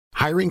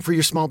Hiring for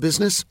your small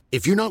business?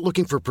 If you're not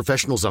looking for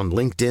professionals on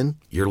LinkedIn,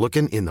 you're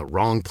looking in the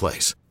wrong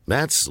place.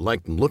 That's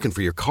like looking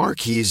for your car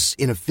keys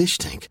in a fish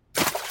tank.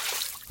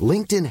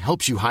 LinkedIn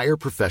helps you hire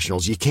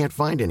professionals you can't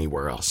find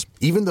anywhere else,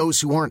 even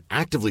those who aren't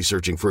actively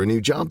searching for a new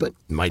job but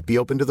might be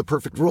open to the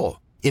perfect role.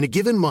 In a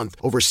given month,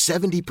 over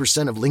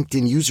 70% of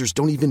LinkedIn users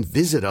don't even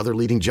visit other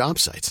leading job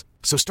sites.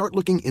 So start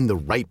looking in the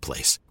right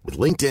place. With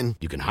LinkedIn,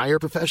 you can hire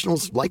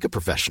professionals like a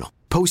professional.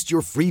 Post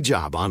your free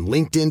job on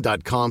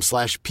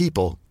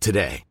linkedin.com/people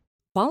today.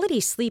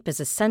 Quality sleep is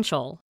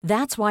essential.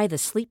 That's why the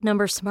Sleep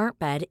Number Smart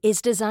Bed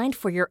is designed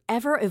for your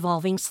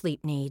ever-evolving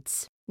sleep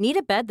needs. Need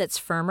a bed that's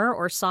firmer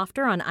or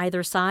softer on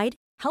either side?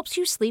 Helps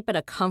you sleep at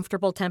a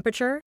comfortable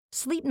temperature?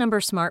 Sleep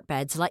Number Smart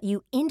Beds let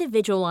you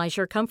individualize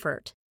your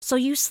comfort, so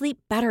you sleep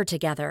better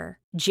together.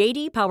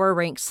 J.D. Power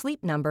ranks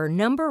Sleep Number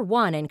number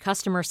 1 in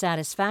customer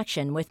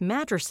satisfaction with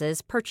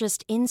mattresses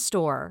purchased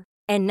in-store.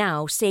 And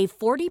now, save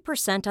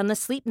 40% on the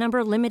Sleep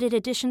Number Limited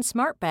Edition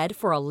Smart Bed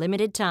for a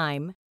limited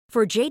time.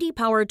 For J.D.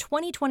 Power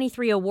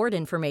 2023 award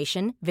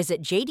information,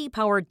 visit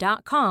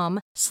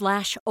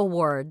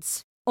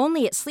jdpower.com/awards.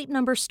 Only at Sleep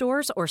Number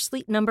stores or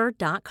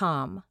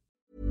sleepnumber.com.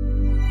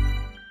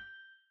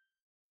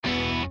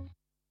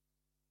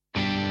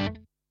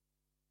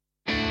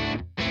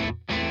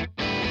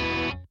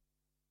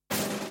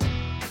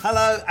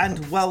 Hello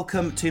and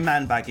welcome to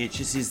Man Baggage.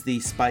 This is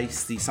the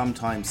space, the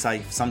sometimes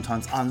safe,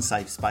 sometimes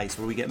unsafe space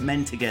where we get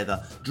men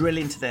together, drill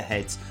into their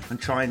heads and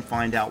try and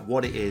find out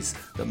what it is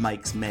that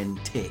makes men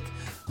tick.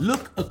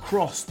 Look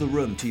across the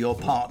room to your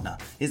partner.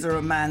 Is there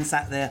a man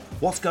sat there?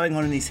 What's going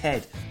on in his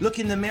head? Look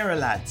in the mirror,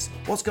 lads.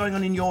 What's going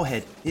on in your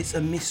head? It's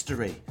a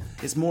mystery.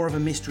 It's more of a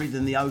mystery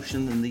than the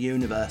ocean and the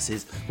universe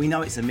is. We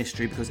know it's a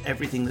mystery because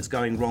everything that's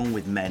going wrong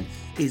with men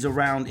is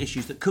around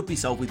issues that could be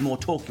solved with more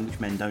talking, which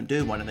men don't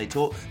do. Why don't they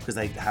talk? Because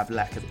they have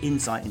lack of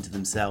insight into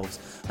themselves.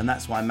 And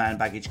that's why Man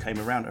Baggage came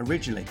around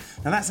originally.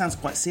 Now that sounds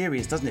quite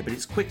serious, doesn't it? But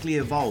it's quickly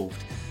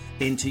evolved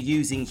into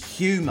using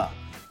humour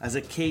as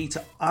a key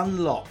to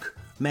unlock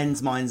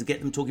men's minds and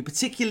get them talking,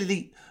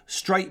 particularly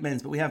straight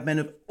men's, but we have men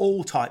of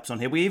all types on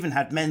here. We even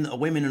had men that are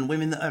women and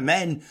women that are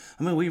men.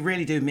 I mean, we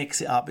really do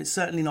mix it up. It's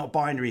certainly not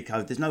binary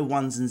code. There's no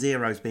ones and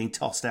zeros being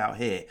tossed out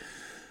here.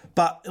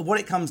 But what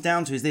it comes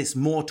down to is this: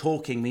 more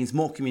talking means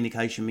more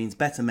communication, means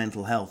better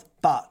mental health.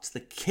 But the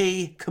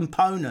key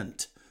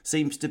component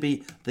seems to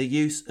be the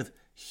use of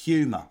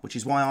humour, which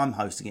is why I'm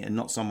hosting it and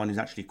not someone who's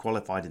actually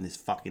qualified in this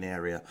fucking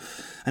area.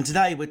 And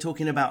today we're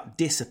talking about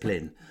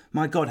discipline.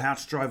 My God, how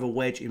to drive a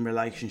wedge in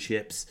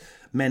relationships.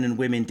 Men and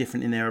women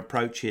different in their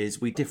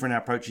approaches. We differ in our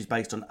approaches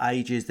based on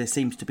ages. There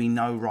seems to be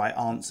no right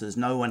answers.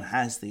 No one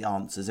has the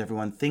answers.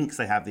 Everyone thinks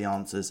they have the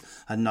answers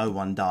and no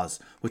one does.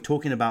 We're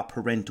talking about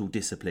parental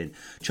discipline.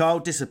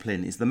 Child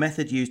discipline is the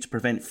method used to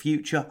prevent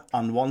future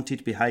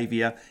unwanted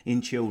behaviour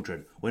in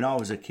children. When I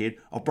was a kid,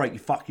 I'll break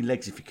your fucking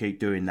legs if you keep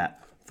doing that,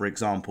 for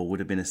example, would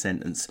have been a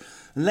sentence.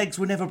 Legs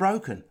were never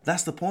broken.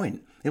 That's the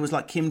point. It was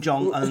like Kim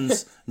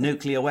Jong-un's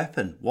nuclear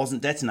weapon.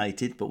 Wasn't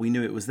detonated, but we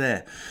knew it was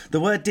there. The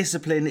word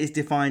discipline is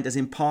defined as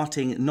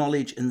imparting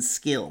knowledge and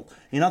skill.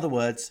 In other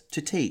words,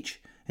 to teach.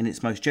 In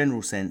its most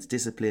general sense,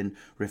 discipline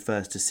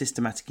refers to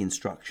systematic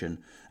instruction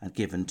and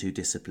given to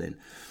discipline.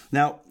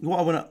 Now,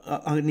 what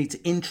I need to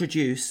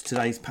introduce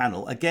today's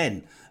panel.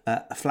 Again,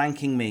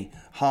 flanking me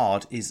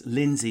hard is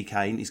Lindsay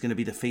Kane. Is going to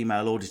be the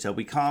female auditor.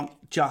 We can't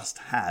just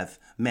have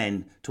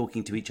men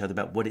talking to each other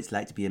about what it's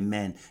like to be a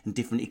man and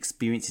different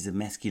experiences of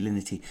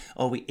masculinity,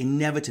 or we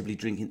inevitably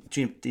drink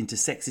into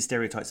sexist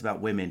stereotypes about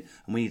women.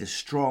 And we need a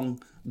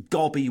strong,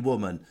 gobby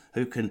woman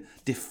who can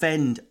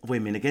defend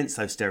women against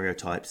those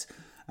stereotypes.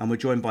 And we're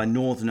joined by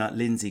Northerner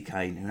Lindsay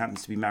Kane, who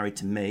happens to be married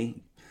to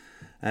me.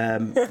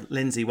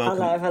 Lindsay,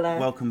 welcome. Hello.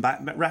 Welcome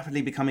back.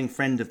 Rapidly becoming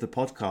friend of the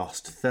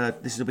podcast.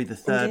 This will be the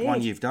third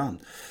one you've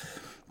done.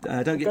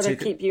 Don't get too.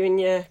 Keep you on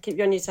your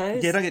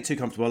toes. Yeah, don't get too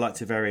comfortable. I like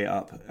to vary it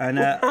up. And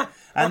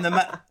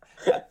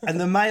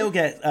the male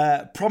get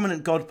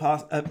prominent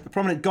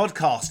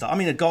godcaster. I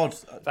mean a god.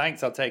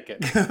 Thanks, I'll take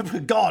it.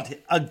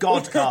 A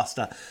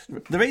godcaster.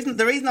 The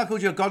reason I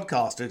called you a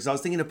godcaster because I was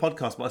thinking of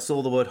podcast, but I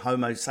saw the word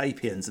Homo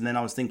sapiens, and then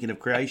I was thinking of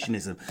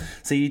creationism.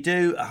 So you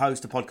do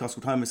host a podcast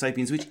called Homo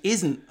sapiens, which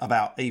isn't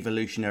about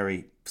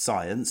evolutionary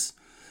science,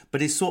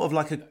 but is sort of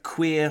like a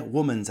queer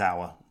woman's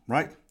hour,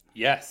 right?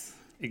 Yes,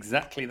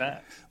 exactly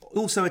that.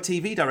 Also a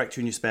TV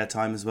director in your spare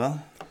time as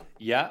well.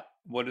 Yeah.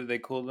 What do they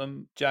call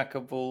them? Jack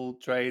of all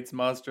trades,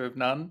 master of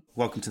none.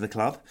 Welcome to the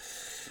club.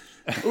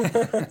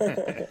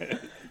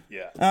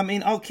 Yeah. I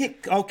mean, I'll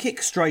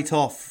kick straight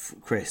off,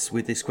 Chris,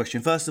 with this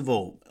question. First of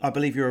all, I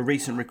believe you're a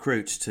recent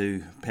recruit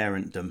to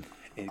parentdom.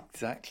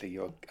 Exactly.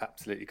 You're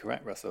absolutely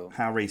correct, Russell.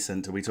 How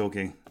recent are we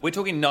talking? We're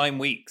talking 9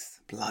 weeks.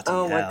 Bloody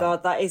hell. hell. My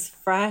God, that is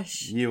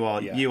fresh. You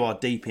are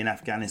deep in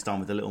Afghanistan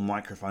with the little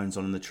microphones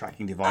on and the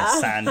tracking device,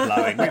 sand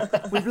blowing.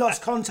 We've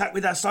lost contact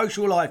with our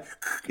social life.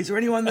 Is there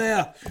anyone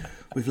there?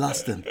 We've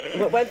lost them.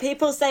 But when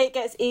people say it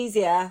gets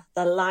easier,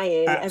 they're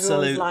lying.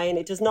 Everyone's lying.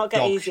 It does not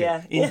get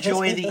easier.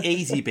 Enjoy the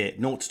easy bit,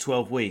 0 to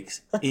 12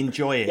 weeks.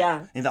 Enjoy it.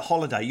 Yeah. In the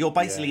holiday. You're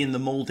basically in the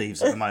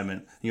Maldives at the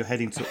moment. You're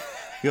heading to...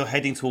 You're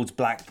heading towards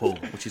Blackpool,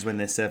 which is when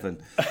they're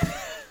 7.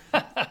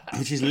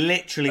 Which is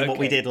literally what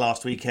we did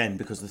last weekend,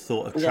 because the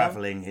thought of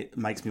travelling, it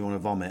makes me want to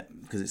vomit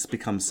because it's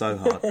become so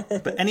hard.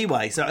 But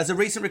anyway, so as a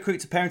recent recruit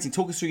to parenting,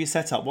 talk us through your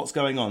setup. What's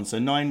going on? So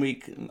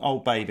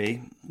 9-week-old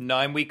baby.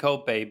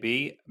 9-week-old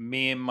baby,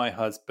 me and my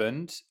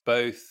husband,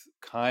 both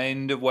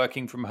kind of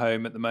working from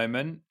home at the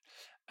moment.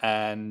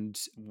 And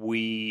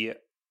we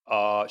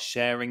are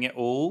sharing it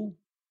all.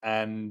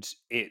 And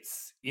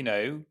it's,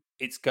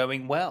 it's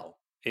going well.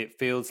 It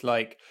feels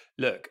like,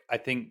 look, I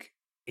think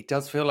it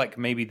does feel like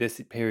maybe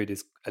this period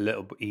is a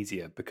little bit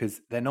easier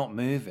because they're not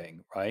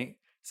moving, right?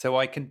 So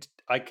I can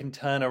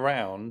turn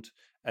around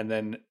and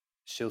then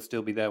she'll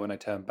still be there when I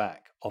turn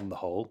back, on the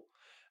whole.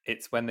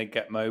 It's when they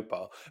get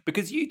mobile.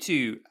 Because you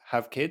two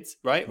have kids,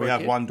 right? We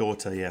have one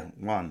daughter,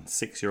 one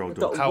 6-year-old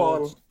daughter. How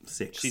old?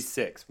 6. She's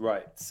 6,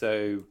 right.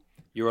 So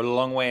you're a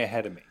long way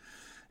ahead of me.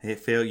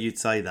 You'd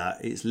say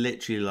that. It's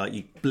literally like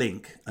you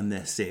blink and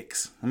they're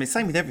 6. I mean,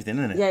 same with everything,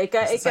 isn't it? Yeah, it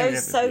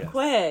goes so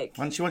quick.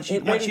 Once you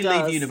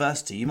leave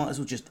university, you might as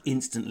well just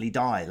instantly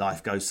die.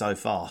 Life goes so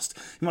fast.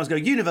 You might as well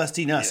go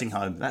university nursing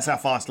home. That's how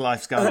fast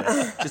life's going.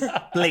 Just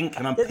blink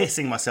and I'm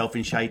pissing myself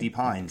in Shady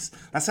Pines.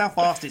 That's how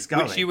fast it's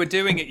going. Which you were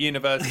doing at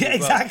university.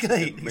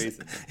 Exactly.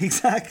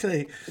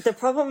 Exactly. The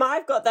problem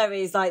I've got there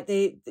is like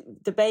the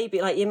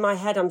baby, like in my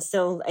head, I'm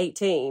still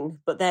 18,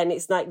 but then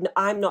it's like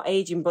I'm not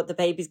aging, but the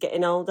baby's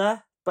getting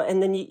older.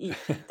 And then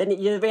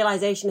your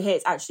realisation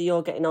hits, actually,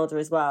 you're getting older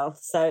as well.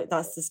 So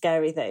that's the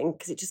scary thing,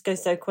 because it just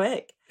goes so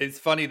quick. It's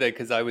funny, though,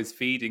 because I was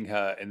feeding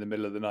her in the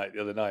middle of the night the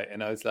other night,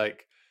 and I was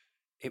like,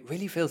 it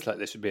really feels like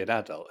there should be an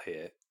adult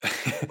here.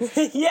 It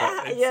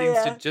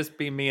seems to just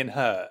be me and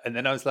her. And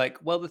then I was like,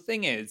 well, the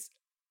thing is,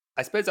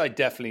 I suppose I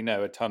definitely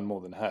know a ton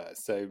more than her,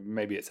 so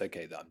maybe it's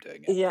okay that I'm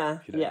doing it.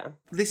 Yeah.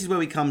 This is where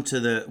we will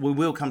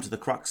come to the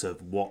crux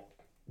of what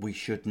we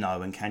should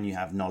know, and can you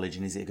have knowledge,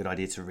 and is it a good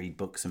idea to read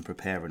books and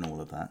prepare and all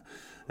of that.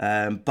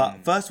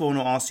 But first of all, I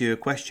want to ask you a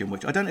question,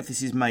 which I don't know if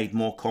this is made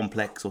more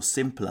complex or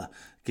simpler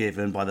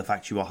given by the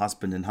fact you are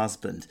husband and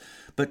husband.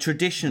 But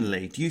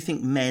traditionally, do you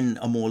think men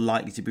are more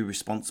likely to be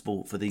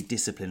responsible for the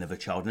discipline of a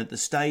child? And at the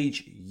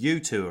stage you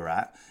two are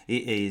at,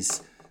 it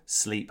is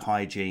sleep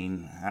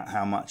hygiene.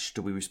 How much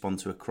do we respond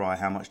to a cry?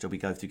 How much do we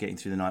go through getting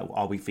through the night?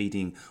 Are we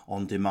feeding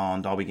on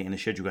demand? Are we getting a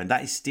schedule going?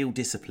 That is still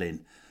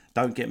discipline.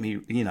 Don't get me,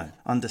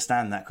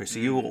 understand that, Chris. So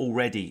you're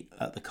already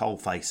at the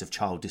coalface of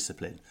child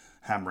discipline,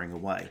 hammering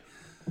away.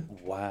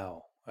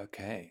 Wow.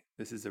 Okay.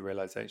 This is a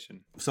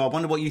realisation. So I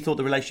wonder what you thought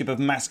the relationship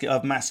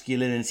of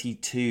masculinity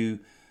to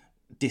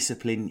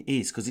discipline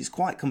is, because it's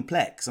quite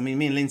complex. I mean,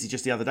 me and Lindsay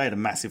just the other day had a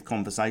massive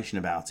conversation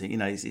about it.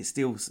 It's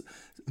still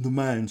the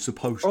man's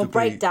supposed to be... Or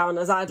breakdown,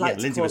 as I'd like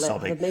to Lindsay call was it.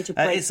 sobbing. A major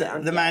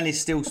breakdown. The man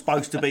is still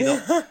supposed to be...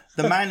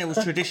 The man, it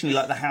was traditionally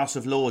like the House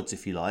of Lords,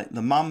 if you like.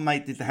 The mum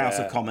did the House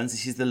of Commons,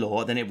 this is the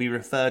law, then it would be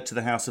referred to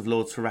the House of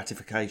Lords for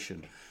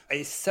ratification.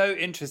 It's so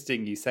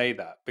interesting you say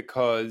that,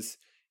 because...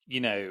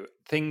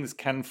 things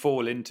can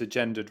fall into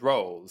gendered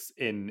roles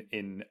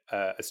in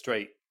a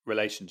straight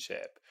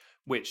relationship,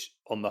 which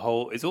on the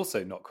whole is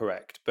also not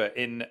correct. But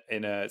in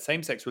a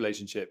same-sex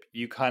relationship,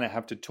 you kind of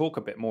have to talk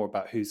a bit more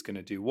about who's going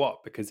to do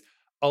what, because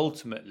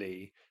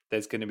ultimately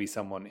there's going to be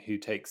someone who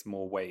takes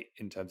more weight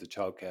in terms of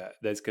childcare.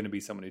 There's going to be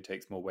someone who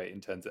takes more weight in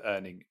terms of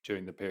earning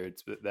during the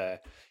periods that they're,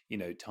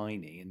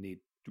 tiny and need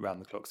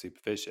round-the-clock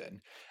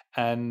supervision.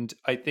 And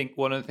I think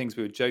one of the things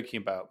we were joking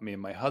about, me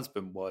and my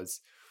husband,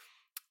 was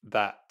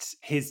that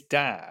his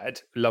dad,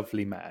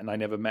 lovely man, I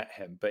never met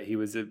him, but he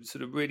was a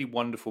sort of really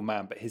wonderful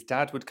man, but his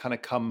dad would kind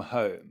of come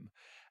home,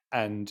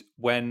 and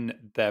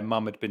when their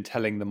mum had been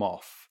telling them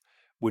off,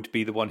 would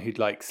be the one who'd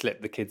like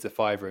slip the kids a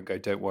 £5 and go,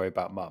 don't worry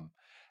about mum.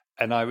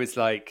 And I was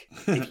like,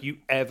 if you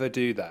ever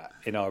do that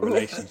in our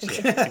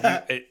relationship,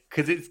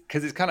 because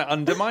it's kind of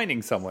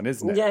undermining someone,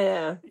 isn't it?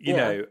 Yeah. You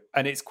know,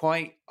 and it's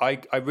quite, I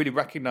really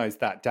recognize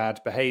that dad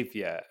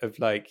behavior of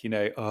like,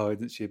 oh,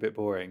 isn't she a bit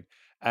boring?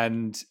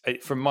 And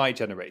from my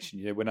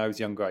generation, when I was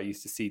younger, I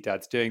used to see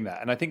dads doing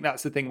that. And I think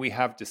that's the thing we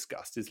have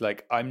discussed is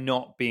like, I'm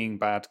not being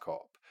bad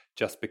cop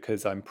just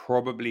because I'm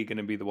probably going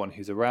to be the one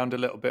who's around a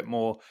little bit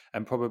more.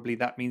 And probably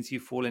that means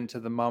you fall into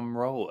the mum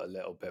role a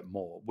little bit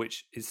more,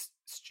 which is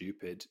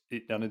stupid.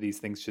 None of these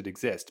things should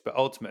exist. But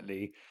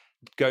ultimately,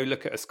 go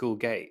look at a school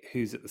gate.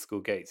 Who's at the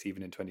school gates,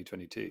 even in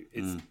 2022?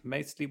 It's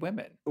mostly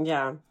women.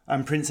 Yeah.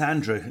 And Prince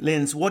Andrew.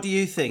 Linz, what do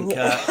you think?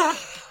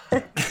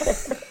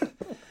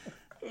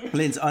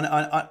 Linz,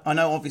 I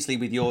know obviously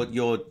with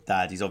your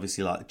dad, he's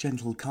obviously like a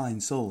gentle,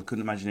 kind soul.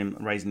 Couldn't imagine him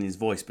raising his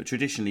voice. But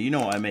traditionally, you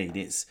know what I mean?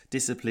 It's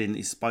discipline,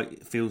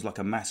 it feels like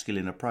a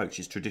masculine approach.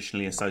 It's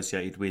traditionally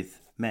associated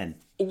with men.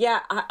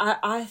 Yeah,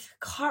 I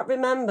can't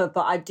remember,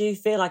 but I do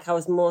feel like I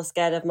was more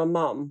scared of my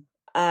mum.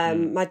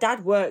 My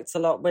dad worked a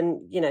lot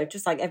when,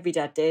 just like every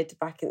dad did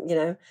back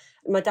in,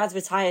 my dad's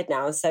retired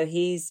now. So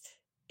he's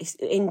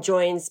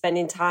enjoying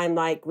spending time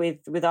like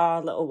with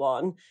our little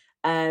one.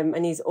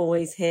 And he's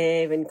always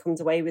here and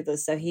comes away with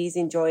us. So he's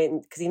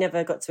enjoying, because he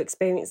never got to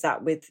experience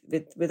that with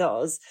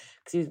us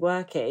because he was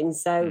working.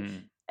 So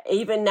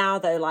even now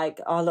though, like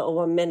our little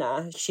one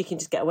Minna, she can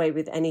just get away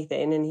with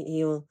anything, and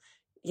he'll,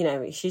 you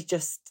know,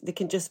 they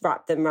can just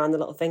wrap them around the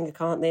little finger,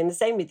 can't they? And the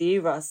same with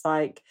you, Russ.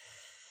 Like,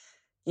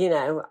 you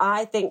know,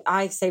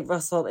 I say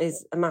Russell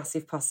is a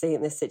massive pussy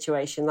in this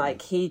situation.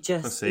 Like, he's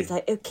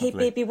like, okay, lovely.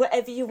 Baby,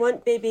 whatever you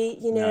want, baby,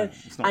 you know.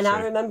 No, and true.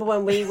 I remember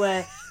when we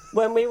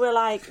were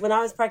like, when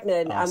I was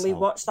pregnant, and we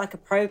watched like a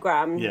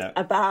program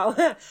about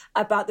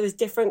there was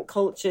different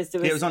cultures. There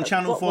was, it was on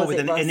Channel 4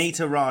 with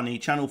Anita Rani,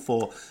 Channel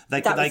 4.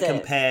 They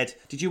compared,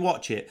 did you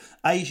watch it?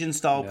 Asian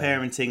style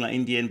parenting, like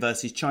Indian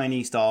versus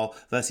Chinese style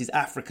versus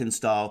African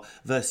style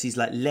versus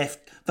like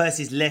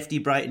lefty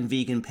Brighton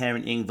vegan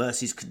parenting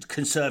versus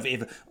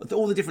conservative,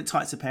 all the different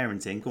types of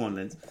parenting. Go on,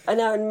 Linz. I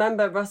know, and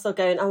remember Russell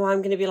going, oh, I'm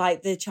going to be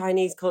like the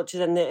Chinese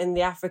culture and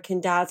the African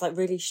dads, like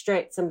really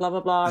strict and blah, blah,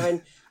 blah.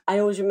 And I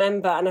always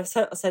remember, and I've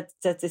said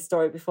this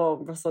story before,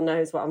 Russell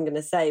knows what I'm going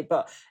to say,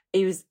 but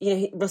he was, you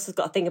know, Russell's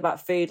got a thing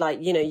about food,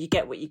 like, you know, you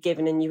get what you're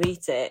given and you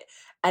eat it.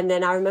 And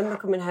then I remember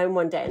coming home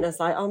one day and I was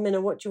like, oh,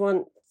 Minna, what do you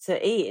want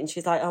to eat? And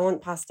she's like, I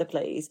want pasta,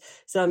 please.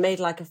 So I made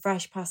like a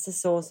fresh pasta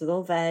sauce with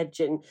all veg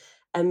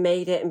and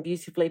made it and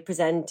beautifully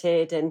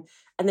presented. And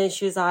then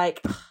she was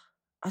like,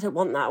 I don't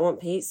want that, I want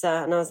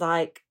pizza. And I was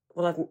like,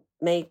 well, I've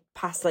made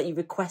pasta, like you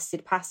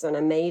requested pasta, and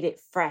I made it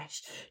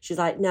fresh. She's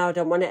like, no, I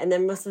don't want it. And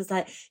then Russell was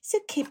like, it's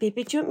okay,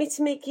 baby, do you want me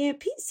to make you a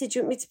pizza? Do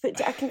you want me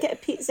to I can get a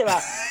pizza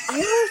out. And I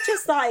was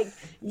just like,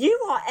 you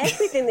are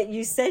everything that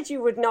you said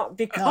you would not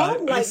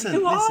become. No,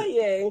 who are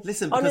you?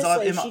 Listen, because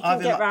honestly, she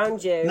can get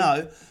around you.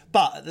 No,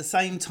 but at the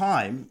same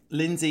time,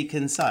 Lindsay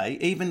can say,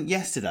 even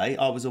yesterday,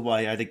 I was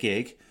away, I had a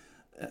gig,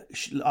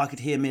 I could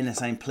hear Minna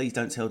saying, please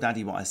don't tell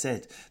Daddy what I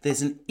said.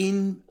 There's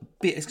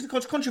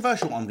it's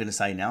controversial what I'm going to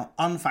say now,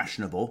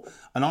 unfashionable,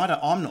 and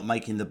I'm not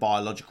making the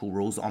biological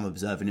rules that I'm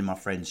observing in my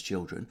friends'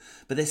 children,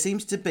 but there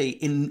seems to be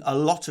in a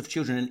lot of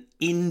children an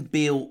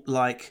inbuilt,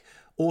 like,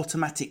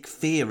 automatic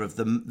fear of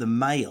the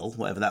male,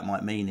 whatever that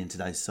might mean in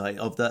today's society,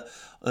 of the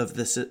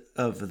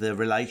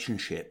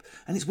relationship.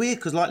 And it's weird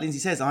because, like Lindsay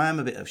says, I am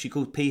a bit of, she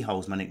calls pee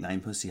holes my nickname,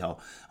 pussy hole.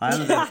 I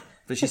am a bit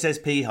but she says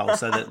pee hole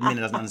so that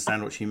Minna doesn't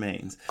understand what she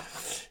means.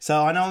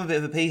 So I know I'm a bit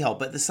of a pee hole,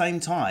 but at the same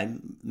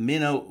time,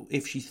 Minna,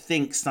 if she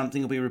thinks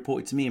something will be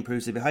reported to me,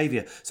 improves her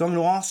behaviour. So I'm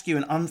going to ask you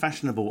an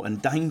unfashionable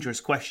and dangerous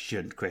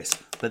question, Chris,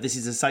 but this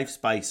is a safe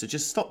space, so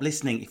just stop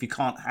listening if you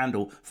can't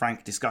handle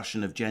frank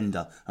discussion of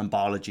gender and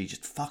biology.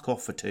 Just fuck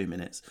off for 2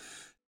 minutes.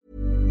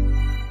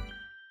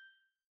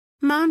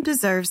 Mom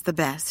deserves the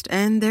best,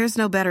 and there's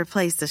no better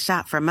place to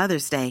shop for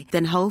Mother's Day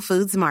than Whole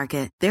Foods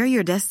Market. They're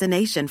your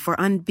destination for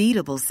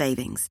unbeatable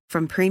savings,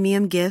 from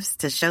premium gifts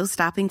to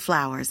show-stopping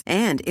flowers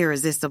and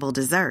irresistible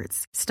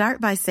desserts. Start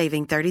by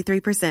saving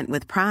 33%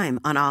 with Prime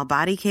on all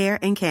body care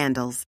and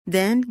candles.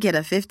 Then get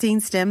a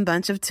 15-stem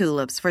bunch of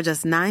tulips for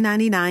just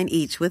 $9.99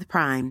 each with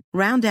Prime.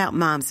 Round out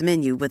Mom's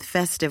menu with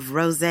festive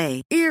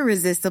rosé,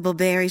 irresistible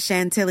berry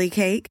chantilly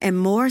cake, and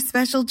more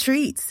special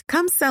treats.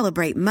 Come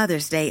celebrate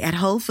Mother's Day at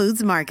Whole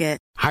Foods Market.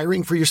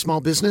 Hiring for your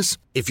small business?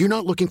 If you're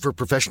not looking for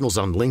professionals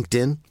on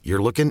LinkedIn,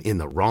 you're looking in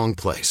the wrong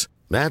place.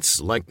 That's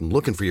like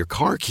looking for your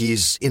car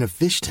keys in a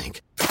fish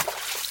tank.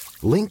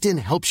 LinkedIn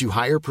helps you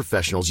hire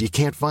professionals you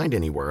can't find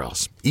anywhere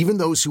else, even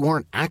those who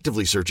aren't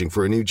actively searching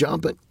for a new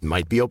job but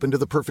might be open to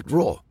the perfect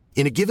role.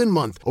 In a given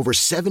month, over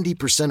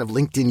 70% of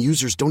LinkedIn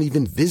users don't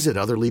even visit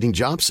other leading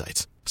job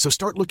sites. So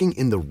start looking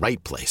in the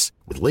right place.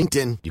 With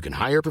LinkedIn, you can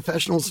hire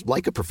professionals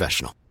like a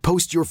professional.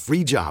 Post your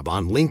free job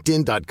on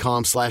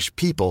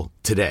linkedin.com/people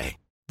today.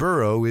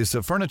 Burrow is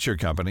a furniture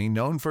company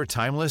known for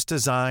timeless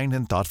design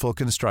and thoughtful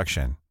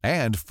construction,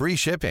 and free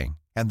shipping,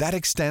 and that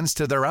extends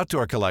to their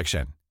outdoor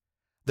collection.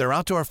 Their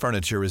outdoor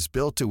furniture is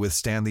built to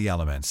withstand the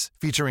elements,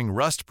 featuring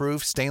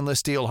rust-proof stainless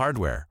steel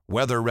hardware,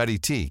 weather-ready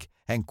teak,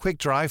 and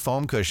quick-dry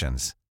foam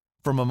cushions.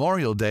 For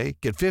Memorial Day,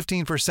 get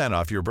 15%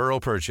 off your Burrow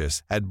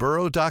purchase at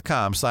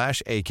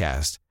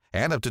burrow.com/ACAST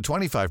and up to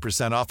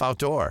 25% off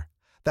outdoor.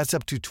 That's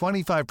up to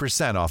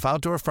 25% off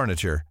outdoor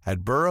furniture at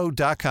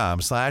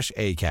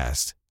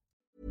burrow.com/ACAST.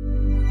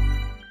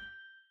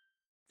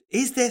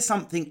 Is there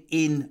something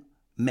in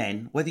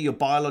men, whether you're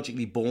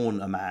biologically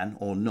born a man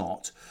or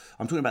not,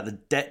 I'm talking about the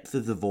depth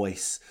of the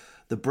voice,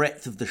 the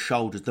breadth of the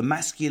shoulders, the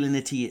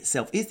masculinity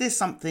itself, is there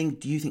something,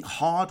 do you think,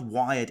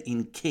 hardwired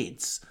in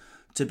kids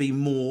to be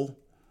more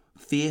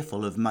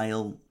fearful of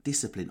male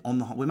discipline?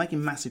 We're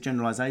making massive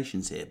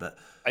generalisations here, but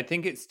I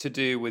think it's to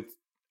do with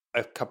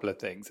a couple of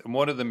things. And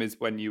one of them is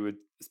when you were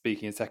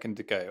speaking a second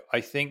ago. I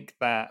think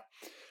that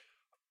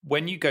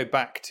when you go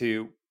back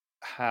to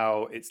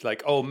how it's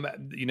like, oh,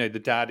 you know, the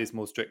dad is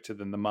more stricter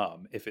than the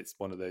mum, if it's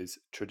one of those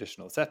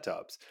traditional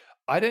setups.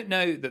 I don't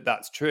know that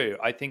that's true.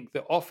 I think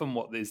that often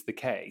what is the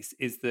case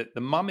is that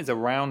the mum is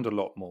around a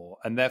lot more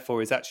and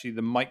therefore is actually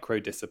the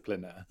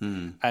micro-discipliner.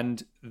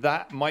 And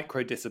that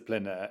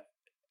micro-discipliner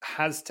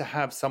has to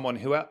have someone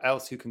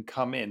else who can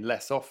come in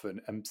less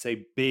often and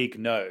say big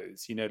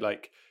no's, you know,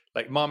 like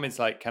mum is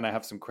like, can I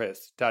have some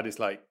crisps? Dad is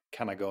like,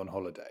 can I go on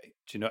holiday?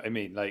 Do you know what I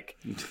mean? Like,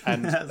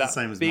 and that's the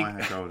same as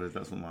my childhood.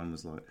 That's what mine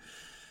was like.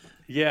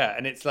 Yeah,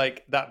 and it's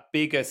like that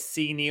bigger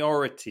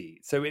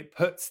seniority. So it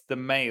puts the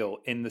male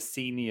in the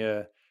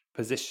senior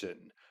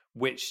position,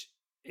 which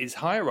is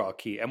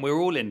hierarchy, and we're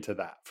all into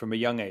that from a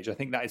young age. I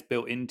think that is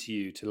built into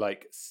you to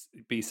like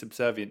be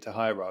subservient to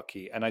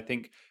hierarchy. And I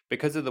think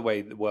because of the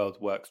way the world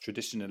works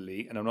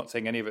traditionally, and I'm not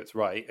saying any of it's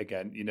right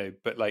again, you know,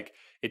 but like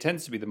it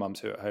tends to be the mums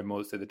who are at home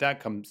more, so the dad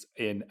comes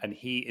in and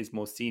he is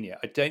more senior.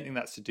 I don't think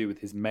that's to do with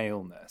his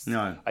maleness.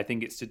 No, I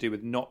think it's to do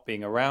with not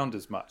being around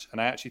as much.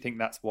 And I actually think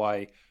that's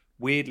why,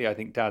 weirdly, I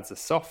think dads are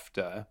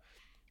softer,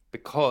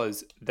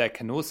 because there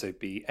can also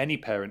be any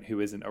parent who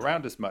isn't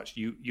around as much.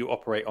 You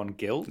operate on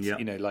guilt. Yeah.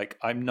 You know, like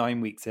I'm 9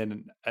 weeks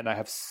in and I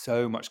have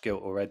so much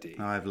guilt already.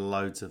 I have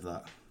loads of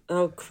that.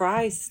 Oh,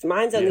 Christ.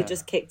 Mine's only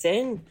just kicked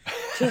in.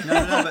 No,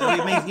 but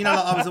it means, you know,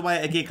 like I was away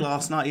at a gig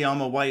last night. Yeah,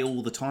 I'm away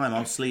all the time.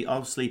 I'll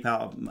sleep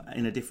out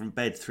in a different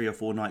bed 3 or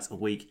 4 nights a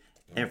week,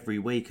 every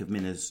week of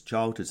Minna's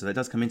childhood. So that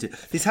does come into it.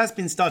 This has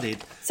been studied.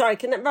 Sorry,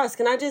 Ross,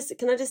 can I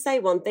just say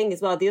one thing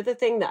as well? The other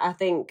thing that I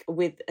think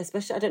with,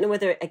 especially, I don't know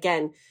whether,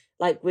 again,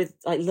 like with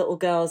like little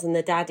girls and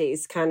the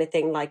daddies kind of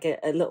thing, like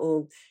a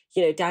little,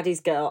 you know, daddy's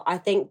girl, I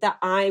think that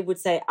I would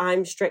say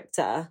I'm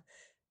stricter.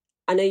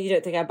 I know you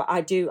don't think but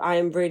I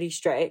am really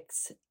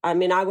strict. I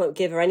mean, I won't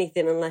give her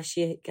anything unless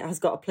she has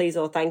got a please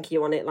or thank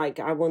you on it. Like,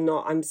 I will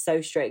not, I'm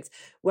so strict.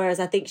 Whereas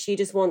I think she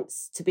just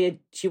wants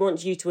she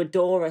wants you to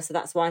adore her. So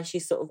that's why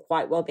she's sort of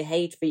quite well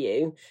behaved for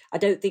you. I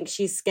don't think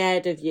she's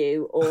scared of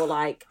you or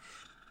like,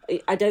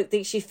 I don't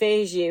think she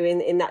fears you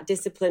in that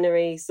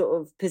disciplinary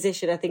sort of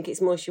position. I think it's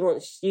more she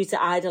wants you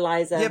to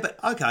idolise her. Yeah,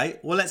 but okay,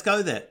 well, let's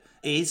go there.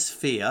 Is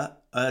fear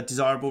a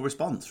desirable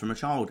response from a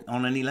child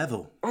on any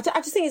level? I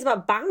just think it's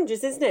about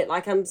boundaries, isn't it?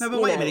 Like No,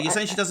 but wait a minute. You're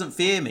saying she doesn't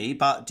fear me,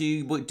 but do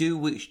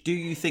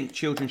you think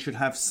children should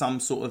have some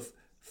sort of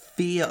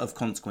fear of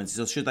consequences,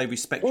 or should they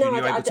respect you and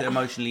you're able to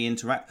emotionally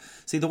interact?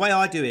 See, the way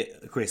I do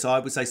it, Chris, I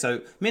would say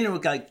so. Minna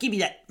would go, "Give me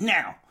that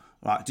now."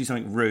 Right, do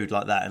something rude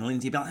like that, and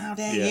Lindsay would be like, "How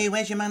dare you?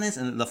 Where's your manners?"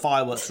 And the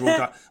fireworks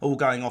are all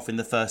going off in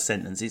the first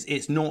sentence.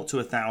 It's 0 to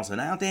 1,000.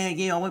 "How dare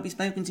you? I won't be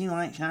spoken to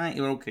like that."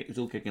 It's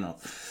all kicking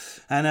off.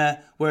 And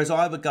whereas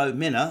I would go,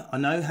 "Minna, I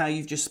know how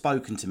you've just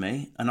spoken to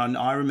me, and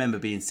I remember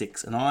being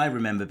 6, and I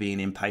remember being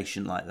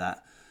impatient like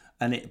that.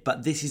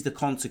 But this is the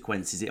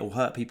consequences. It will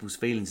hurt people's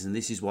feelings, and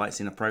this is why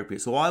it's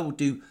inappropriate." So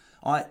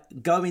I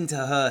go into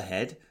her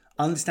head,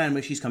 understand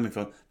where she's coming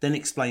from, then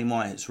explain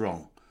why it's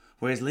wrong.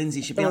 Whereas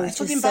Lindsay should be like, "It's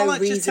fucking so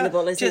bollocks."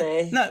 reasonable, isn't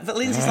it? No, but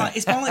Lindsay's like,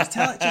 "It's bollocks.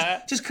 Tell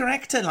it. Just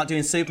correct her," like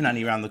doing Super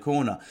Nanny around the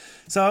corner.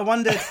 So I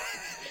wondered,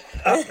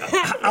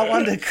 I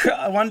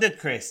wondered,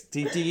 Chris,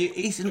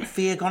 isn't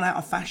fear gone out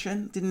of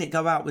fashion? Didn't it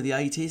go out with the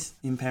 80s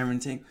in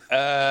parenting?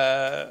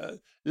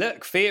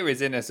 Look, fear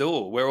is in us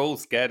all. We're all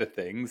scared of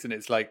things, and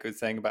it's like we're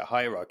saying about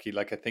hierarchy.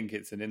 Like, I think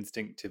it's an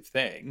instinctive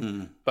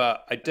thing,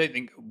 but I don't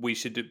think we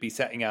should be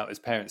setting out as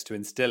parents to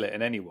instill it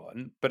in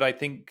anyone. But I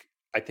think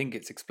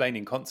it's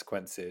explaining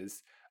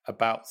consequences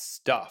about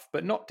stuff,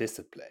 but not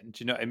discipline.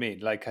 Do you know what I mean?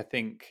 Like, I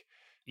think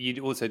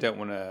you also don't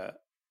want to,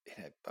 you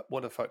know, but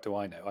what the fuck do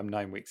I know? I'm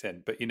 9 weeks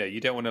in, but you know,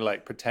 you don't want to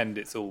like pretend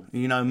it's all.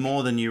 You know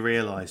more than you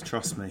realise,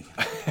 trust me.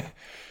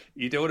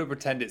 You don't want to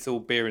pretend it's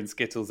all beer and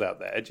Skittles out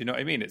there. Do you know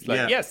what I mean? It's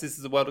like, yes, this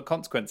is a world of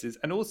consequences.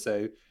 And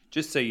also,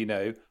 just so you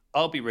know,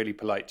 I'll be really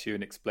polite to you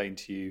and explain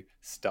to you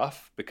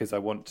stuff because I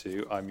want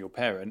to. I'm your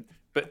parent.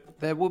 But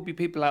there will be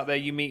people out there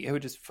you meet who are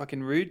just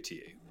fucking rude to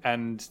you.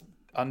 And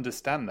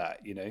understand that,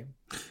 you know.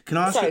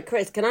 Sorry,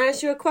 Chris, can I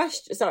ask you a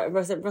question? Sorry,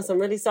 Ross, I'm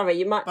really sorry.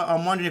 You might. But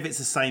I'm wondering if it's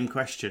the same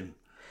question.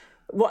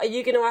 What are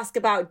you going to ask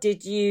about?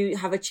 Did you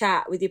have a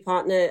chat with your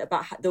partner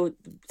about the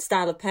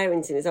style of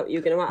parenting? Is that what you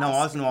were going to ask? No,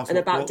 I was going to ask and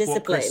about discipline.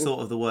 What Chris thought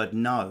of the word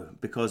 "no,"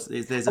 because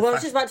there's a. Well, I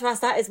was just about to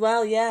ask that as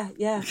well. Yeah.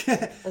 I was going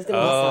to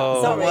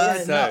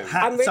ask that. Sorry, no.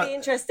 I'm really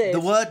interested. The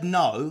word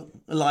 "no,"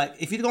 like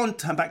if you'd gone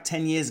back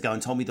 10 years ago and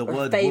told me the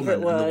word "woman"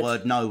 and the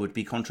word "no" would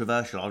be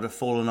controversial, I would have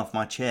fallen off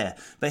my chair.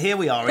 But here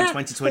we are in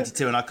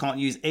 2022, and I can't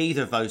use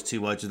either of those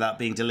two words without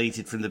being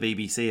deleted from the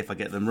BBC if I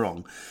get them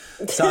wrong.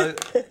 So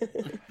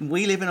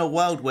we live in a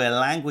world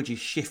where language is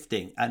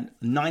shifting, and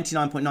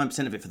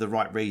 99.9% of it for the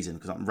right reason,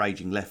 because I'm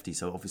raging lefty,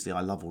 so obviously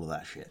I love all of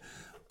that shit.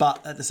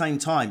 But at the same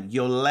time,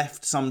 you're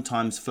left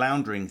sometimes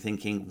floundering,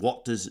 thinking,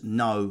 what does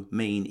no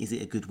mean? Is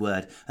it a good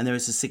word? And there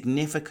is a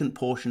significant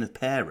portion of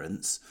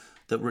parents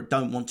that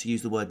don't want to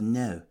use the word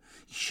no.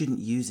 You shouldn't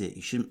use it.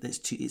 You shouldn't.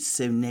 It's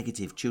so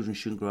negative. Children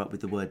shouldn't grow up with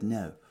the word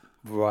no.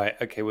 Right.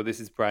 Okay. Well, this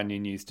is brand new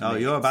news to me. Oh,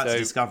 you're about to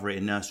discover it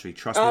in nursery.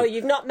 Trust me. Oh,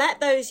 you've not met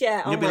those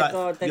yet. Oh my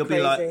God, they're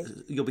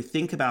crazy. You'll be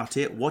think about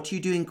it. What are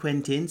you doing,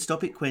 Quentin?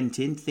 Stop it,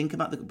 Quentin. Think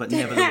about but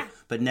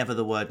never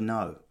the word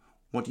no.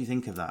 What do you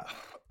think of that?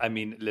 I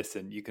mean,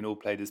 listen, you can all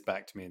play this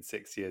back to me in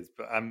 6 years,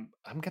 but I'm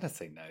gonna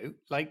say no.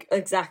 Like,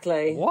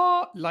 exactly.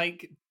 What?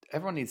 Like,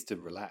 everyone needs to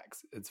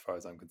relax, as far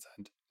as I'm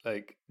concerned.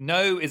 Like,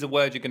 no is a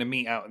word you're going to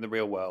meet out in the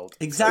real world.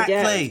 Exactly.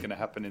 It's going to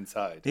happen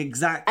inside.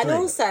 Exactly. And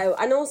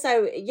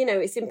also, you know,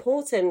 it's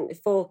important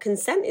for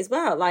consent as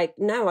well. Like,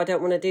 no, I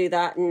don't want to do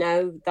that.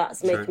 No,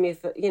 that's making me,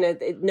 you know,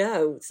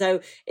 no.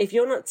 So if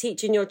you're not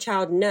teaching your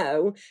child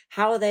no,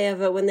 how are they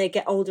ever, when they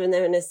get older and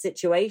they're in a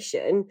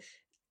situation,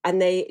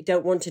 and they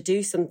don't want to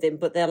do something,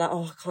 but they're like,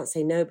 oh, I can't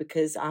say no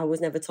because I was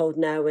never told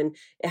no. And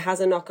it has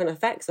a knock-on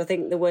effect. So I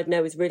think the word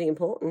no is really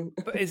important.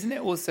 But isn't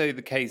it also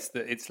the case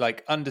that it's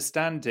like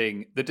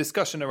understanding the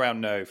discussion around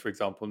no, for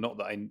example, not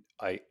that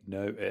I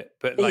know it,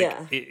 but like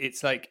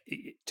it's like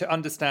to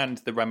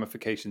understand the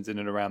ramifications in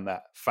and around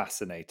that,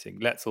 fascinating.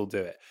 Let's all do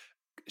it.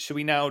 Should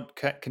we now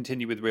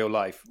continue with real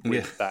life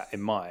with that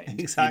in mind?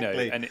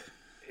 Exactly. You know, and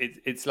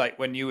it's like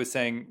when you were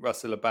saying,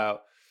 Russell,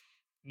 about,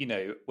 you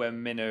know,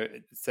 when Minna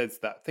says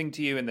that thing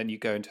to you and then you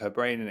go into her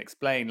brain and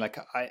explain, like,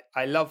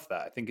 I love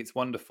that. I think it's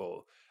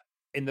wonderful.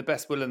 In the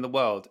best will in the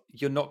world,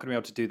 you're not going to be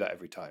able to do that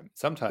every time.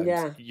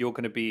 Sometimes you're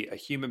going to be a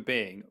human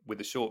being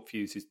with a short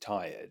fuse who's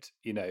tired,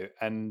 you know,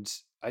 and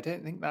I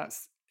don't think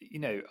that's, you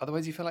know,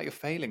 otherwise you feel like you're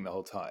failing the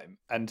whole time.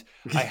 And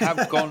I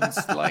have gone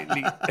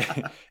slightly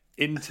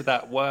into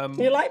that worm.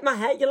 You like my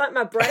head, you like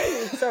my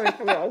brain. Sorry,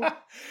 come on.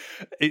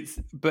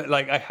 But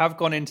like I have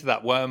gone into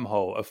that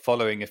wormhole of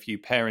following a few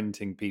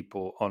parenting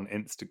people on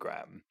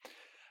Instagram.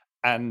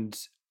 And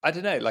I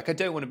don't know, like I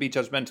don't want to be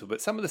judgmental,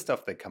 but some of the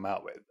stuff they come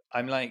out with,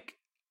 I'm like,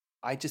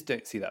 I just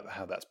don't see that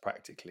how that's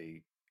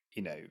practically,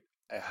 you know,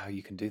 how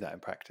you can do that in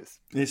practice.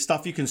 It's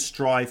stuff you can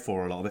strive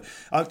for, a lot of it.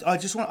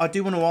 I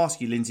do want to ask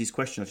you Lindsay's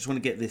question. I just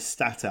want to get this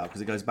stat out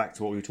because it goes back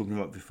to what we were talking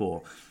about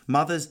before.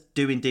 Mothers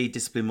do indeed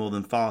discipline more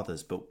than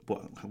fathers, but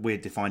we're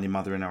defining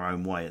mother in our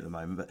own way at the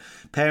moment. But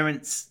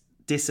parents'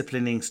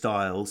 disciplining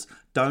styles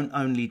don't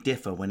only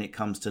differ when it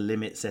comes to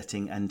limit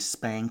setting and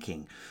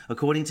spanking.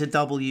 According to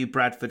W.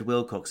 Bradford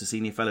Wilcox, a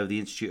senior fellow of the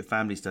Institute of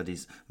Family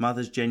Studies,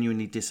 mothers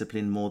genuinely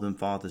discipline more than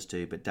fathers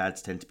do, but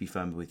dads tend to be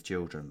firmer with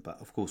children.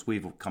 But of course,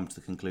 we've come to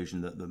the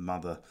conclusion that the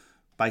mother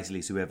basically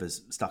is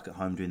whoever's stuck at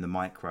home doing the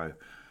micro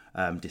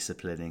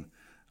disciplining.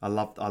 I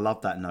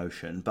love that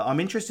notion. But I'm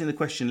interested in the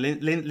question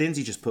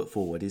Lindsay just put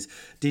forward is,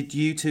 did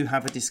you two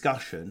have a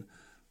discussion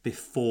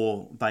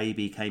before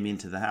baby came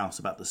into the house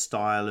about the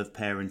style of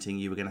parenting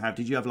you were going to have?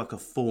 Did you have like a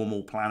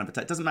formal plan of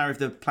attack? It doesn't matter if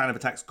the plan of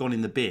attack's gone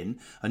in the bin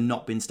and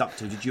not been stuck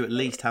to. Did you at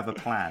least have a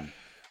plan?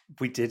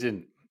 We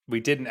didn't,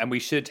 and we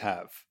should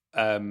have.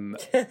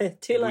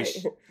 Too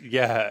late.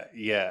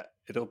 Yeah.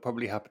 It'll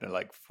probably happen at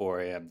like 4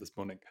 a.m. this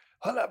morning.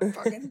 What a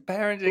fucking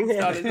parenting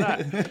style is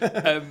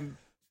that?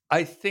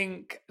 I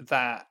think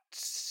that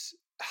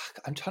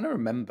I'm trying to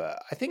remember.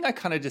 I think I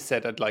kind of just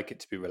said I'd like it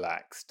to be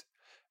relaxed.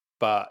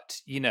 But,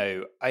 you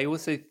know, I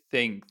also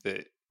think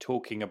that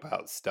talking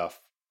about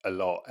stuff a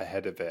lot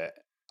ahead of it,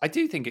 I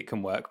do think it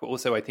can work. But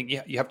also I think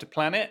you have to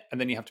plan it and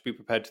then you have to be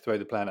prepared to throw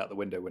the plan out the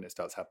window when it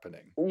starts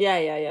happening.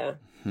 Yeah.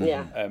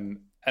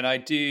 And I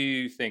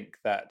do think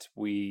that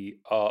we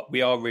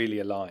are really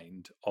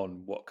aligned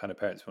on what kind of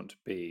parents we want to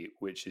be,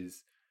 which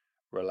is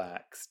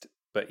relaxed.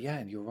 But yeah,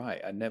 and you're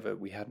right.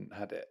 We hadn't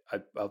had it.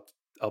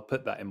 I'll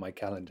put that in my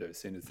calendar as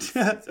soon as this is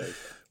over.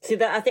 See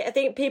that I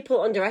think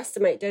people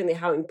underestimate, don't they,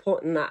 how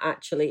important that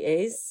actually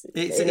is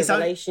in a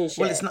relationship.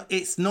 Well,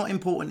 it's not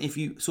important if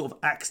you sort of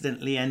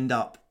accidentally end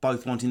up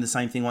both wanting the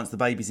same thing once the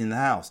baby's in the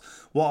house.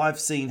 What I've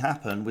seen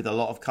happen with a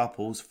lot of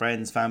couples,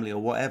 friends, family,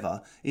 or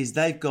whatever, is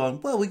they've gone,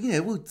 well, you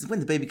know, when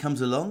the baby comes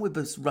along, we're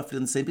roughly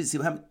on the same bit. See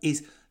what happens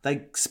is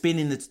they spin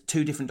in the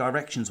two different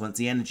directions once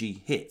the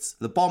energy hits.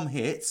 The bomb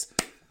hits.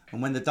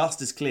 And when the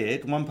dust is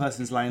cleared, one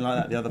person's laying like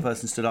that, the other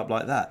person stood up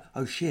like that.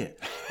 Oh, shit,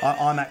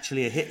 I'm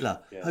actually a Hitler.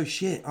 Yeah. Oh,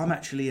 shit, I'm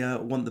actually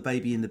want the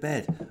baby in the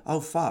bed.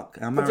 Oh, fuck,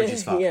 our marriage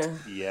is fucked.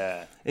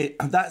 Yeah.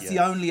 That's the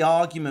only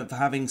argument for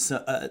having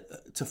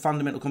to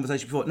fundamental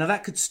conversation before. Now,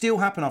 that could still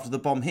happen after the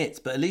bomb hits,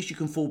 but at least you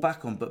can fall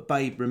back on, but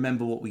babe,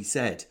 remember what we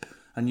said.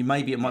 And it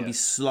might be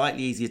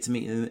slightly easier to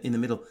meet in the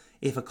middle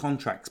if a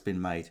contract's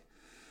been made.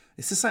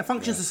 It's the same,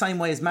 functions the same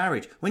way as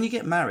marriage. When you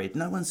get married,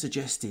 no one's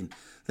suggesting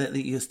that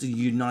you're still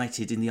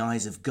united in the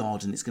eyes of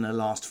God and it's going to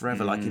last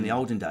forever like in the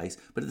olden days.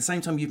 But at the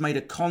same time, you've made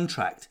a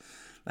contract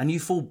and you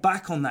fall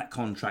back on that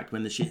contract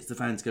when the shit hits the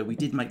fans. Go, we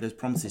did make those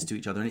promises to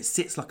each other, and it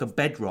sits like a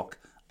bedrock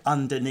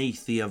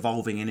underneath the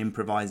evolving and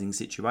improvising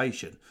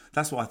situation.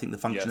 That's what I think the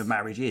function of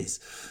marriage is.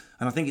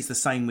 And I think it's the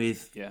same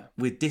with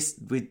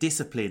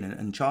discipline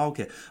and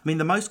childcare. I mean,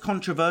 the most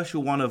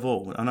controversial one of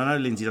all, and I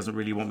know Lindsay doesn't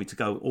really want me to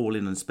go all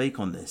in and speak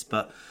on this,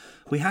 but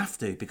we have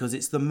to, because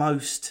it's the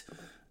most,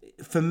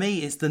 for me,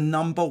 it's the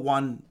number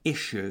one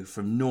issue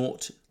from 0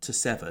 to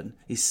 7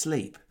 is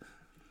sleep.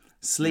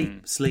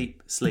 Sleep.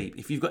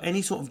 If you've got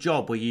any sort of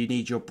job where you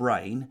need your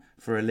brain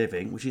for a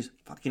living, which is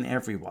fucking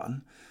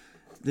everyone,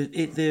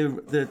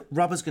 the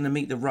rubber's going to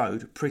meet the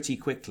road pretty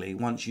quickly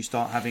once you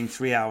start having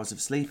 3 hours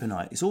of sleep a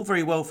night. It's all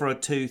very well for a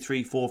 2,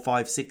 3, 4,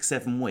 5, 6,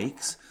 7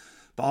 weeks.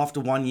 But after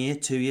 1 year,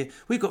 2 years,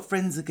 we've got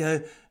friends that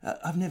go,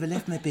 I've never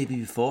left my baby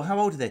before. How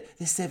old are they?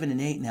 They're 7 and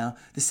 8 now.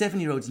 The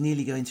 7-year-old's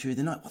nearly going through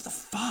the night. What the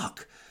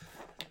fuck?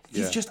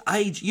 You've just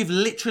aged. You've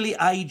literally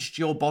aged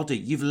your body.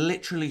 You've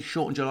literally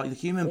shortened your life. The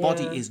human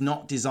body is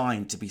not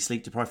designed to be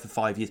sleep deprived for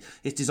 5 years.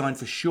 It's designed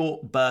for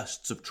short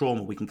bursts of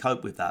trauma. We can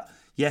cope with that.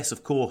 Yes,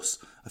 of course,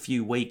 a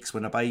few weeks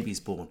when a baby's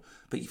born.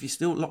 But if you're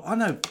still... I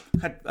know, I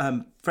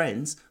had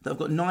friends that have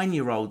got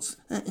 9-year-olds.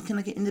 Can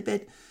I get in the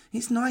bed?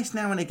 It's nice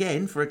now and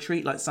again for a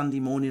treat like Sunday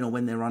morning or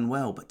when they're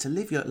unwell, but to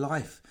live your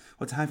life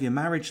or to have your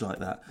marriage like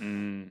that.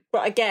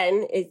 But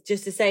again, it's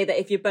just to say that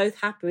if you're both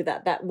happy with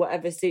that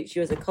whatever suits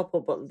you as a couple,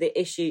 but the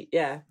issue,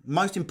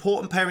 Most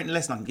important parenting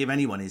lesson I can give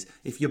anyone is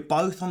if you're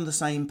both on the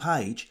same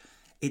page,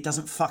 it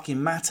doesn't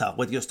fucking matter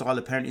whether your style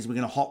of parenting is we're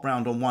going to hop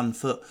round on one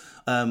foot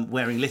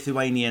wearing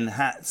Lithuanian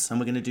hats and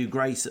we're going to do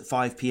grace at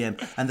 5 p.m.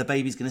 and the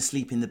baby's going to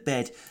sleep in the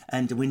bed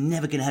and we're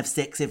never going to have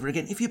sex ever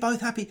again. If you're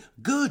both happy,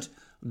 good.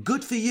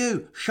 Good for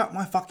you. Shut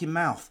my fucking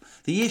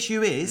mouth. The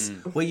issue is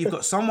where you've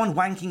got someone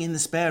wanking in the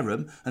spare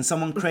room and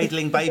someone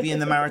cradling baby in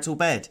the marital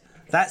bed.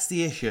 That's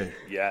the issue.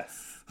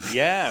 Yes.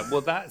 Yeah.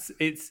 Well, that's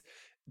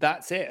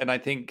it. And I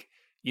think,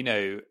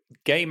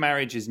 gay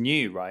marriage is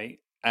new, right?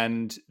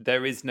 And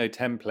there is no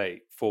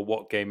template for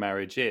what gay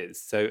marriage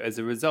is. So as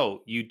a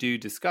result, you do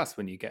discuss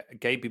when you get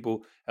gay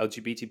people,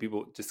 LGBT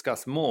people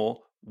discuss more,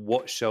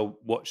 what shall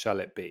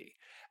it be?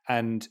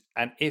 And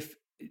if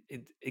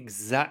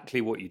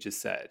exactly what you just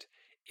said,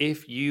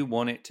 if you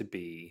want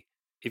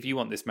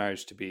this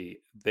marriage to be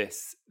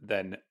this,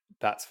 then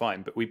that's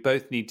fine. But we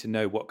both need to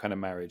know what kind of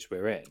marriage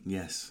we're in.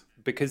 Yes.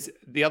 Because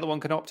the other one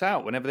can opt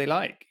out whenever they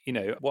like.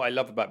 What I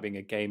love about being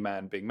a gay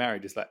man being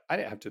married is like, I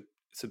don't have to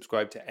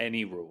subscribe to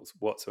any rules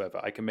whatsoever.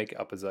 I can make it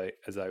up as I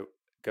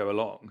go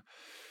along.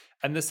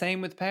 And the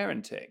same with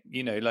parenting.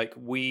 Like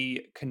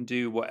we can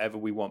do whatever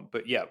we want.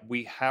 But yeah,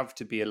 we have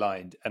to be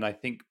aligned. And I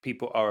think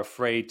people are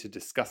afraid to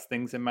discuss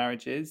things in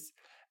marriages.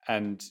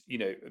 And,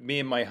 me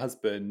and my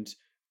husband,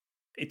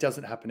 it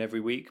doesn't happen every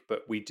week,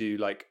 but we do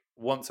like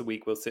once a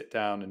week, we'll sit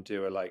down and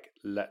do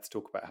let's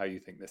talk about how you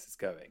think this is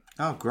going.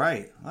 Oh,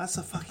 great. That's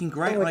a fucking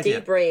great idea.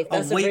 A debrief.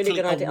 That's a really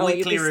good idea. A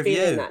weekly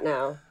review. That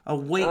now. A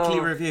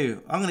weekly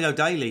review. I'm going to go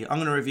daily. I'm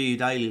going to review you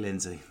daily,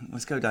 Lindsay.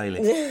 Let's go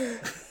daily.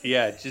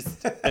 Yeah,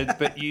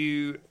 but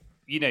you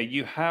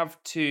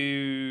have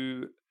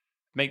to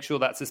make sure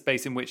that's a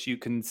space in which you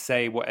can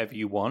say whatever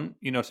you want.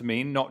 You know what I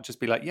mean? Not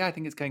just be like, yeah, I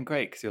think it's going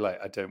great. Because you're like,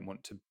 I don't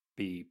want to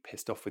be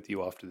pissed off with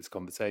you after this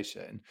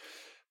conversation.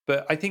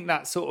 But I think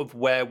that's sort of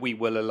where we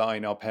will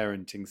align our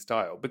parenting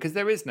style, because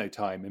there is no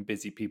time in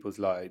busy people's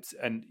lives.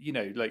 And,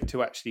 like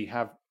to actually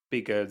have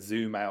bigger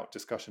zoom out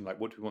discussion, like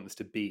what do we want this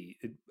to be?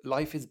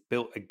 Life is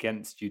built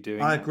against you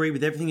doing I agree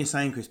with everything you're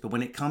saying, Chris, but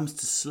when it comes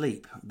to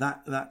sleep,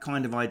 that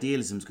kind of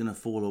idealism is going to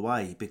fall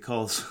away,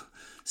 because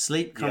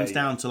sleep comes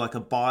down to like a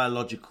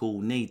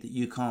biological need that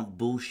you can't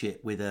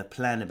bullshit with a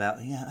plan about,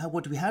 how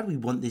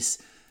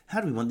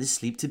do we want this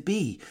sleep to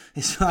be?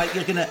 It's like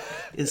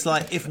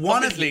if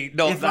one obviously of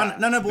not that,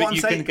 but what I'm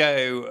you saying, can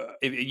go.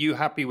 Are you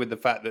happy with the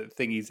fact that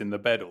Thingy's in the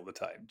bed all the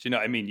time? Do you know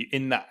what I mean?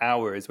 In that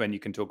hour is when you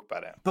can talk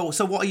about it. But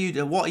so what are you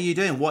doing?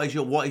 What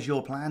is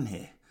your plan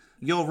here?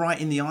 You're right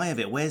in the eye of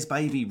it. Where's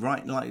baby?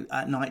 Right, like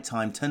at night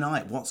time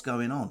tonight. What's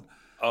going on?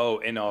 Oh,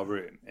 in our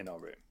room.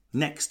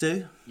 Next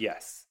to?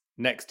 Yes,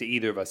 next to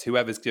either of us.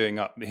 Whoever's doing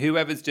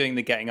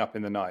the getting up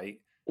in the night.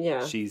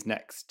 Yeah, she's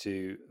next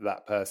to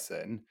that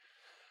person.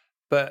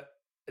 But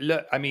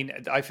look, I mean,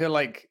 I feel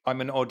like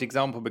I'm an odd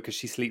example because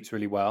she sleeps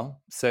really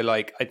well. So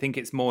like, I think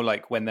it's more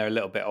like when they're a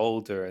little bit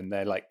older and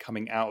they're like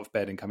coming out of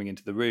bed and coming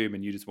into the room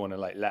and you just want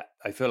to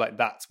I feel like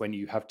that's when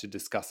you have to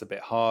discuss a bit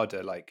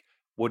harder. Like,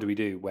 what do we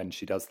do when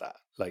she does that?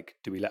 Like,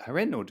 do we let her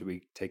in or do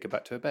we take her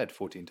back to her bed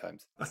 14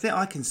 times? I think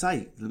I can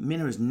say that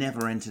Minna has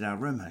never entered our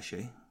room, has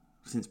she?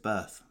 Since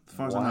birth, as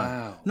far as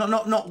I know.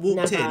 Not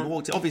walked in.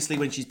 Obviously,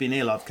 when she's been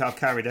ill, I've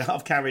carried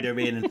her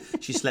in, and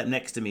she slept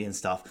next to me and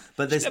stuff.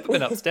 But there's never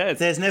been upstairs.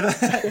 There's never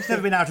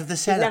been out of the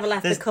cellar. Never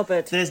left the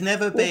cupboard. There's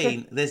never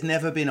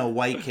been a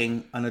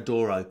waking and a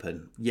door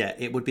open. Yeah,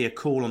 it would be a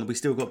call on. We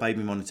still got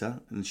baby monitor,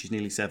 and she's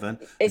nearly 7.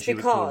 It's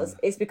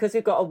because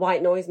we've got a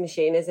white noise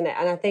machine, isn't it?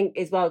 And I think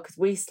as well because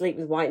we sleep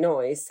with white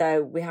noise,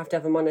 so we have to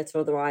have a monitor.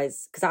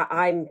 Otherwise, because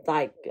I'm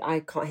like I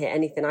can't hear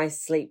anything. I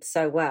sleep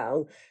so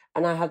well.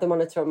 And I have the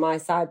monitor on my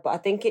side, but I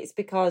think it's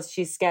because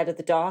she's scared of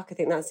the dark. I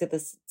think that's the other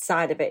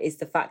side of it is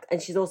the fact,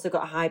 and she's also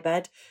got a high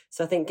bed.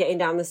 So I think getting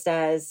down the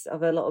stairs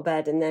of her little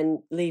bed and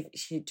then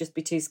she'd just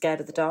be too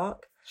scared of the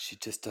dark. She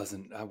just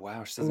doesn't. Oh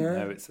wow, she doesn't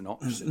know it's an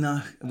option.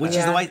 No, which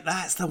is the way.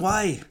 That's the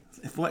way.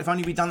 If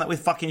only we'd done that with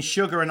fucking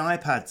sugar and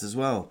iPads as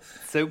well.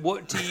 So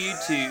what do you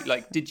two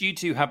like? Did you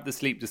two have the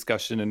sleep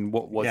discussion, and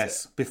what was it?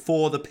 Yes,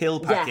 before the pill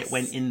packet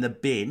went in the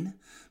bin,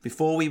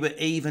 before we were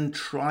even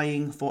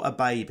trying for a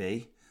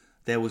baby.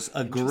 There was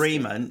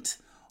agreement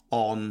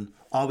on,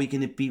 are we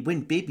going to be,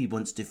 when baby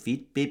wants to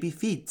feed, baby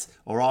feeds?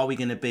 Or are we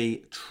going to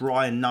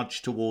try and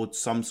nudge towards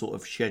some sort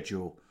of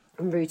schedule?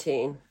 And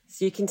routine.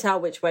 So you can tell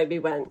which way we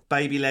went.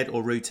 Baby-led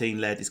or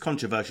routine-led. It's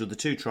controversial. The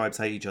two tribes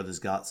hate each other's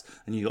guts,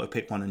 and you've got to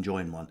pick one and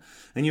join one.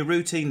 And your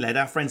routine-led,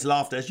 our friends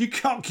laughed at us. You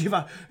can't give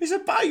up. It's a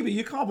baby.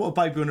 You can't put a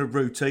baby on a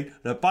routine.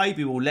 The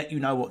baby will let you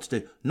know what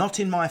to do. Not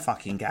in my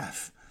fucking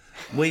gaff.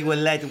 We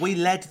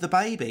led the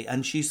baby,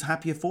 and she's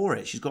happier for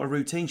it. She's got a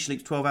routine. She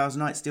sleeps 12 hours a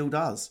night, still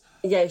does.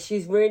 Yeah,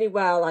 she's really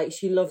well. Like,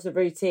 she loves a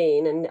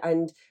routine,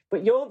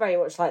 but you're very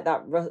much like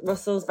that.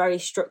 Russell's very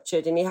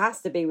structured, and he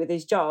has to be with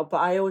his job.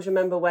 But I always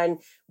remember when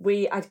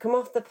I'd come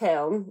off the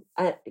pill,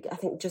 I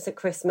think just at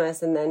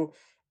Christmas, and then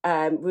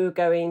we were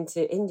going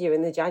to India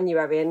in the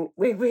January, and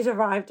we'd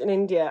arrived in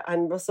India,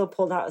 and Russell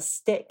pulled out a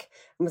stick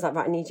and was like,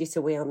 right, I need you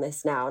to wee on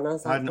this now. And I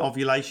was like, I had an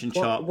ovulation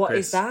chart. What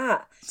Chris. is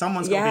that?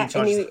 Someone's got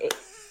to be in charge.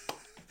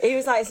 He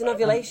was like, it's an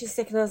ovulation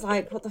stick, and I was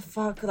like, what the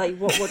fuck? Like,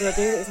 what do I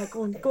do? And he's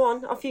like, go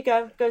on, off you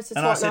go to the toilet.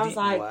 And I was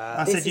like,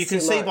 I said, you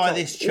can see by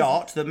this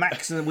chart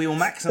that we will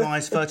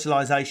maximise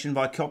fertilisation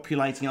by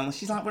copulating on.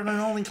 She's like, we're on an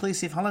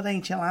all-inclusive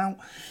holiday, chill out.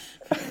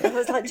 I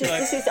was like,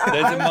 this is.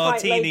 There's a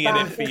martini in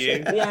it for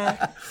you.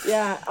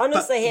 Yeah.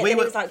 Honestly, he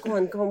was like, go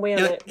on, wee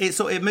on it.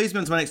 It moves me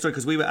on to my next story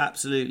because we were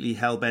absolutely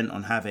hell bent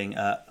on having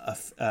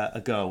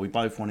a girl. We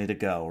both wanted a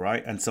girl,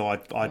 right? And so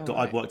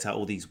I'd worked out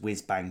all these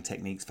whiz bang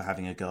techniques for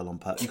having a girl on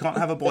purpose. You can't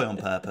have a boy on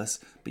purpose,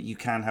 but you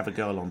can have a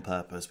girl on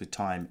purpose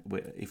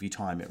if you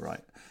time it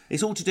right.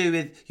 It's all to do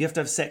with you have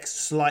to have sex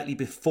slightly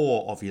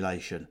before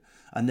ovulation.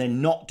 And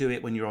then not do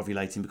it when you're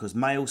ovulating because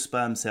male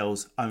sperm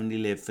cells only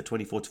live for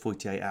 24 to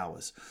 48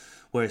 hours.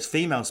 Whereas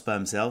female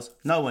sperm cells,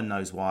 no one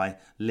knows why,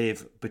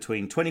 live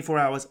between 24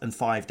 hours and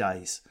 5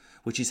 days,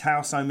 which is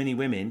how so many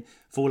women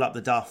fall up the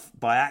duff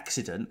by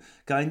accident,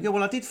 going, yeah,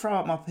 well, I did throw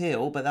up my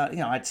pill, but I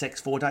had sex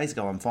 4 days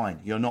ago, I'm fine.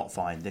 You're not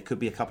fine. There could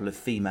be a couple of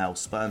female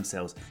sperm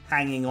cells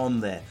hanging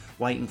on there,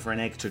 waiting for an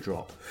egg to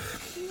drop.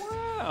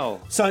 Wow.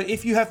 So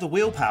if you have the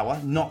willpower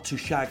not to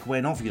shag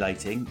when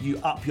ovulating, you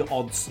up your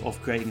odds of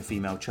creating a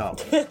female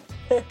child.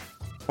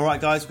 All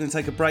right, guys, we're going to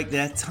take a break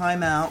there.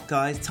 Time out,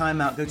 guys.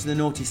 Time out. Go to the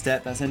naughty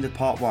step. That's end of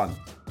part 1.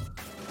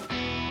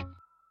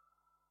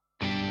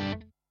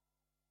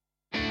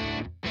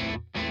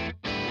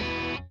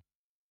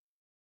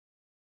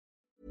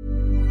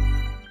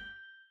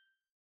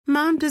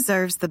 Mom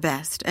deserves the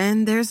best,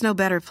 and there's no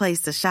better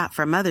place to shop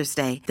for Mother's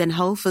Day than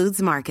Whole Foods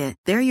Market.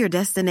 They're your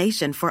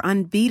destination for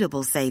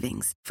unbeatable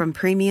savings, from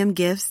premium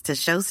gifts to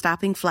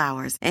show-stopping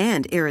flowers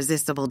and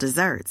irresistible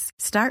desserts.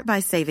 Start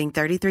by saving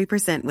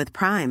 33% with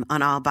Prime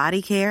on all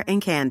body care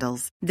and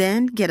candles.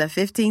 Then get a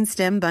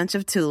 15-stem bunch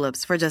of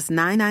tulips for just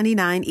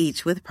 $9.99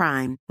 each with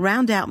Prime.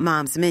 Round out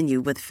Mom's menu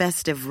with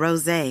festive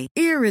rosé,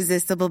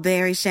 irresistible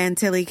berry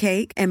chantilly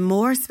cake, and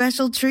more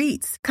special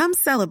treats. Come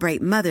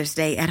celebrate Mother's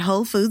Day at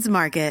Whole Foods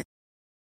Market.